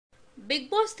Big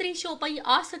boss 3 షోపై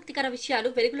ఆసక్తికర విషయాలు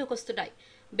వెలుగులోకి వస్తున్నాయి.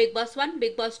 బిగ్ బాస్ 1,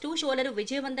 బిగ్ బాస్ 2 షోలను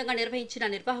విజయవంతంగా నిర్వహించిన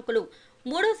నిర్వాహకులు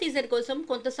మూడో సీజన్ కోసం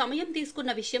కొంత సమయం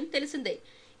తీసుకున్న విషయం తెలిసిందే.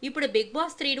 ఇప్పుడు బిగ్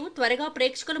బాస్ 3ను త్వరగా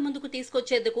ప్రేక్షకుల ముందుకు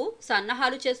తీసుకొచ్చేందుకు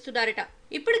సన్నాహాలు చేస్తున్నారట.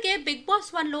 ఇప్పటికే big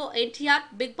boss 1లో NTR,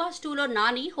 big boss 2లో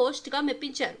నాని హోస్ట్ గా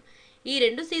మెప్పించారు. ఈ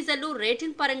రెండు సీజన్లు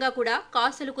రేటింగ్ పరంగా కూడా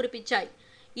కాసులు కురిపించాయి.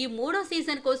 ఈ మూడో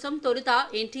సీజన్ కోసం తొలుత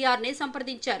ఎన్టీఆర్ నే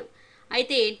సంప్రదించారు.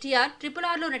 అయితే ఎన్టీఆర్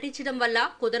RRRలో నటించడం వల్ల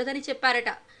కుదరదని చెప్పారట.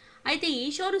 అయితే ఈ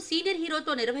షోను సీనియర్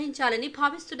హీరోతో నిర్వహించాలని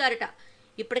భావిస్తున్నారట.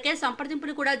 ఇప్పటికే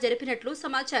సంప్రదింపులు కూడా జరిపినట్లు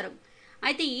సమాచారం.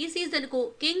 అయితే ఈ సీజన్ కు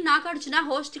కింగ్ నాగార్జున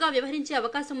హోస్ట్ గా వ్యవహరించే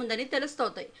అవకాశం ఉందని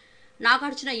తెలుస్తోంది.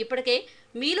 నాగార్జున ఇప్పటికే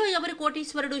మీలో ఎవరు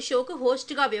కోటీశ్వరుడు షోకు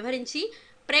హోస్ట్ గా వ్యవహరించి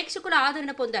ప్రేక్షకుల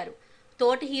ఆదరణ పొందారు.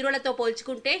 తోటి హీరోలతో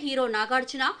పోల్చుకుంటే హీరో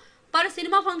నాగార్జున పలు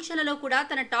సినిమా ఫంక్షన్లలో కూడా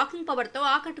తన టాకింగ్ పవర్ తో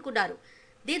ఆకట్టుకున్నారు.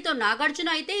 దీంతో నాగార్జున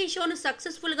అయితే ఈ షోను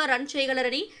సక్సెస్ఫుల్ గా రన్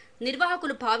చేయగలరని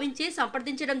నిర్వాహకులు భావించి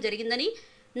సంప్రదించడం జరిగిందని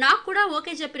నాకు కూడా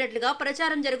ఓకే చెప్పినట్లుగా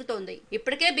ప్రచారం జరుగుతోంది.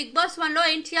 ఇప్పటికే బిగ్ బాస్ 1లో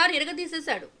ఎన్టీఆర్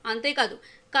ఎరగదీసేశాడు. అంతేకాదు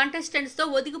కంటెస్టెంట్స్ తో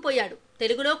ఒదిగిపోయాడు.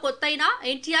 తెలుగులో కొత్త అయినా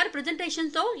ఎన్టీఆర్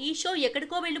ప్రెజెంటేషన్ తో ఈ షో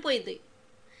ఎక్కడికో వెళ్లిపోయింది.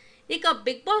 ఇక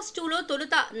బిగ్ బాస్ 2లో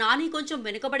తొలుత నాని కొంచెం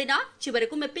వెనుకబడినా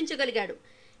చివరకు మెప్పించగలిగాడు.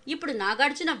 ఇప్పుడు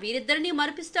నాగార్జున వీరిద్దరినీ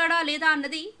మరిపిస్తాడా లేదా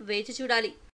అన్నది వేచి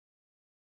చూడాలి.